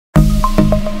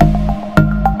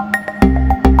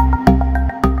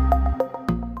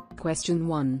Question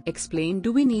 1. Explain,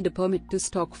 do we need a permit to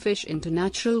stock fish into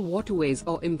natural waterways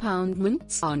or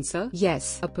impoundments? Answer: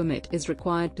 yes, a permit is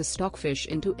required to stock fish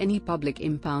into any public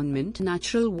impoundment,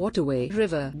 natural waterway,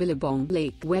 river, billabong,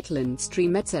 lake, wetland,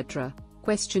 stream, etc.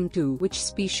 Question 2. Which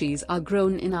species are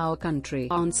grown in our country?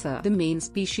 Answer: the main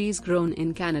species grown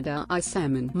in Canada are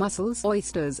salmon, mussels,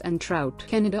 oysters and trout.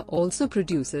 Canada also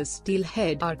produces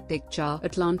steelhead, Arctic char,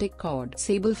 Atlantic cod,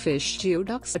 sablefish,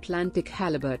 geoducks, Atlantic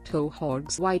halibut,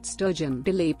 cohogs, white sturgeon,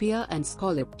 tilapia and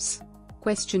scallops.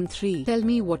 Question 3. Tell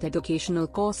me what educational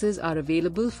courses are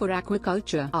available for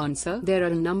aquaculture. Answer: there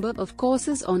are a number of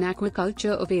courses on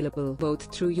aquaculture available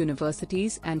both through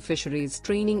universities and fisheries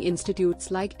training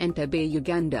institutes like Entebbe,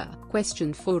 Uganda.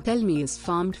 Question 4. Tell me, is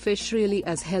farmed fish really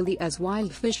as healthy as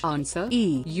wild fish? Answer: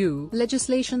 EU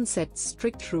legislation sets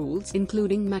strict rules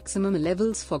including maximum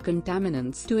levels for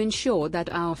contaminants to ensure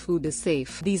that our food is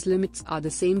safe. These limits are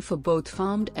the same for both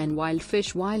farmed and wild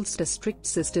fish, whilst a strict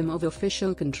system of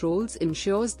official controls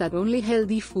ensures that only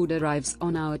healthy food arrives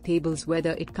on our tables,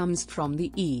 whether it comes from the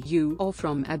EU or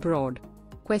from abroad.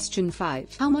 Question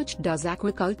 5. How much does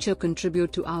aquaculture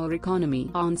contribute to our economy?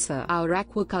 Answer: our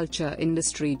aquaculture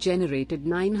industry generated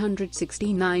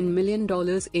 $969 million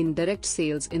in direct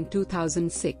sales in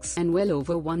 2006 and well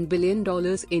over $1 billion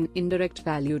in indirect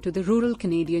value to the rural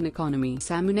Canadian economy.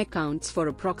 Salmon accounts for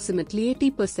approximately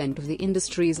 80% of the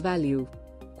industry's value.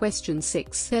 Question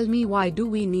 6. Tell me, why do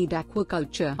we need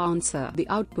aquaculture? Answer: the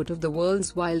output of the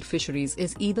world's wild fisheries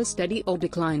is either steady or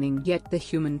declining, yet the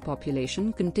human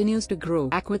population continues to grow.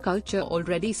 Aquaculture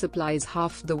already supplies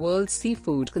half the world's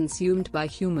seafood consumed by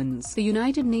humans. The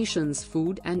United Nations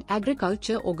Food and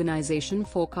Agriculture Organization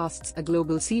forecasts a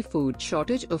global seafood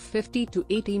shortage of 50 to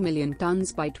 80 million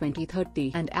tons by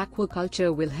 2030, and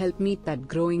aquaculture will help meet that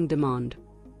growing demand.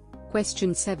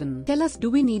 Question 7. Tell us, do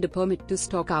we need a permit to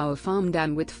stock our farm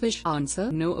dam with fish?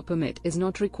 Answer: no, a permit is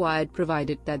not required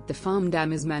provided that the farm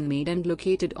dam is man-made and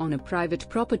located on a private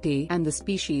property and the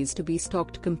species to be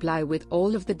stocked comply with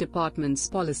all of the department's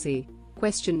policy.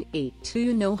 Question 8. Do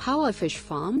you know how are fish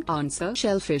farmed? Answer: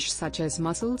 shellfish such as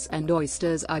mussels and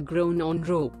oysters are grown on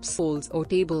ropes, poles or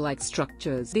table-like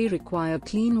structures. They require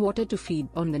clean water to feed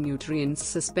on the nutrients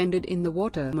suspended in the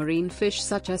water. Marine fish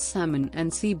such as salmon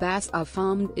and sea bass are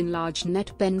farmed in large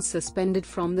net pens suspended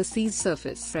from the sea's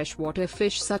surface. Freshwater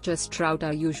fish such as trout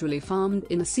are usually farmed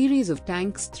in a series of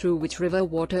tanks through which river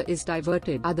water is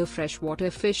diverted. Other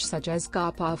freshwater fish such as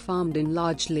carp are farmed in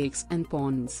large lakes and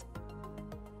ponds.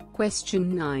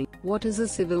 Question 9. What is a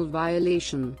civil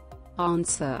violation?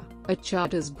 Answer: a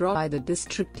charge is brought by the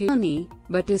district attorney,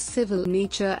 but is civil in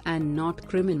nature and not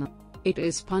criminal. It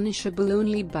is punishable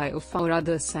only by or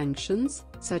other sanctions,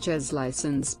 such as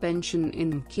license suspension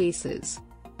in cases.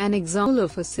 An example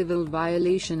of a civil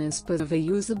violation is of a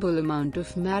usable amount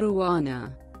of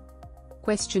marijuana.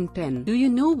 Question 10. Do you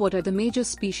know what are the major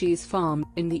species farmed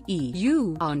in the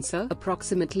EU? Answer: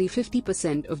 approximately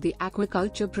 50% of the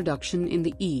aquaculture production in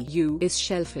the EU is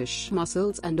shellfish.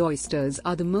 Mussels and oysters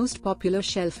are the most popular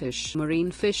shellfish.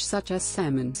 Marine fish such as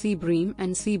salmon, sea bream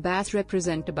and sea bass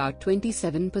represent about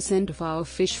 27% of our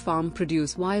fish farm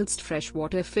produce, whilst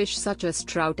freshwater fish such as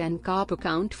trout and carp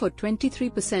account for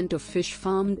 23% of fish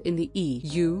farmed in the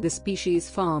EU. The species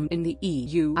farmed in the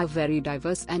EU are very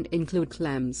diverse and include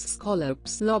clams, scallops,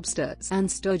 lobsters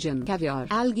and sturgeon. Caviar.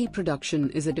 Algae production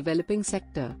is a developing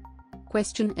sector.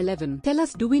 Question 11. Tell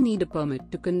us, do we need a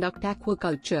permit to conduct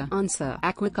aquaculture? Answer: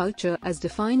 aquaculture as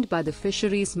defined by the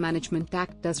Fisheries Management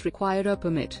Act does require a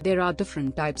permit. There are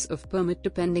different types of permit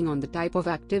depending on the type of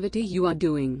activity you are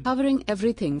doing, covering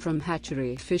everything from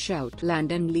hatchery, fish out,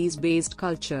 land and lease-based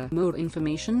culture. More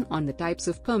information on the types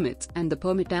of permits and the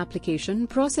permit application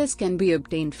process can be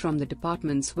obtained from the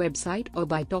department's website or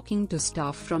by talking to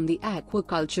staff from the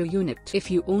aquaculture unit. If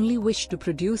you only wish to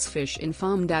produce fish in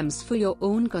farm dams for your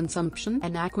own consumption,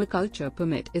 an aquaculture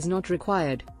permit is not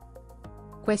required.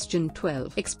 Question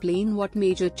 12. Explain what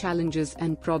major challenges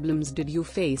and problems did you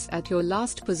face at your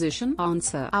last position?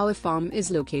 Answer: our farm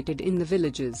is located in the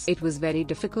villages. It was very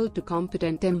difficult to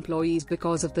competent employees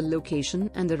because of the location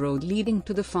and the road leading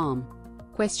to the farm.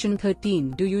 Question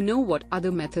 13. Do you know what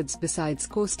other methods besides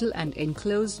coastal and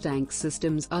enclosed tank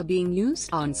systems are being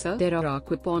used? Answer: there are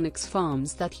aquaponics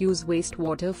farms that use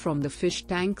wastewater from the fish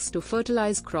tanks to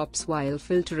fertilize crops while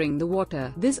filtering the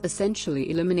water. This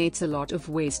essentially eliminates a lot of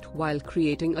waste while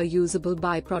creating a usable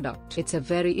byproduct. It's a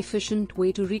very efficient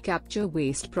way to recapture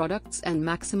waste products and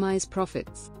maximize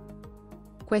profits.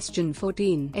 Question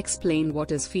 14. Explain what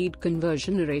is feed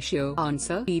conversion ratio.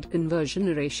 Answer. Feed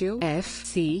conversion ratio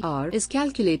 (FCR) is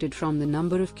calculated from the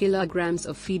number of kilograms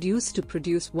of feed used to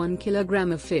produce 1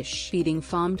 kilogram of fish. Feeding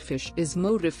farmed fish is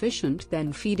more efficient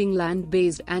than feeding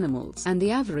land-based animals, and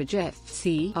the average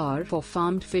FCR for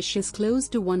farmed fish is close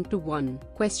to 1:1.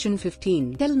 Question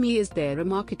 15. Tell me, is there a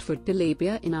market for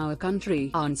tilapia in our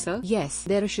country? Answer. Yes,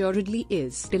 there assuredly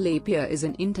is. Tilapia is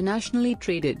an internationally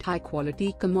traded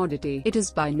high-quality commodity. It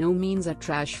is by no means a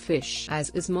trash fish,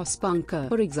 as is mospunka.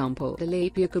 For example,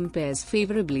 tilapia compares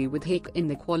favorably with hake in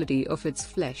the quality of its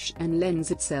flesh and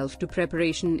lends itself to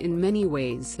preparation in many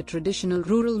ways. The traditional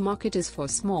rural market is for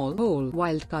small, whole,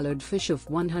 wild-colored fish of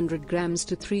 100 grams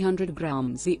to 300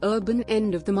 grams. The urban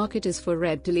end of the market is for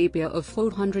red tilapia of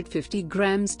 450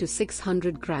 grams to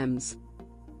 600 grams.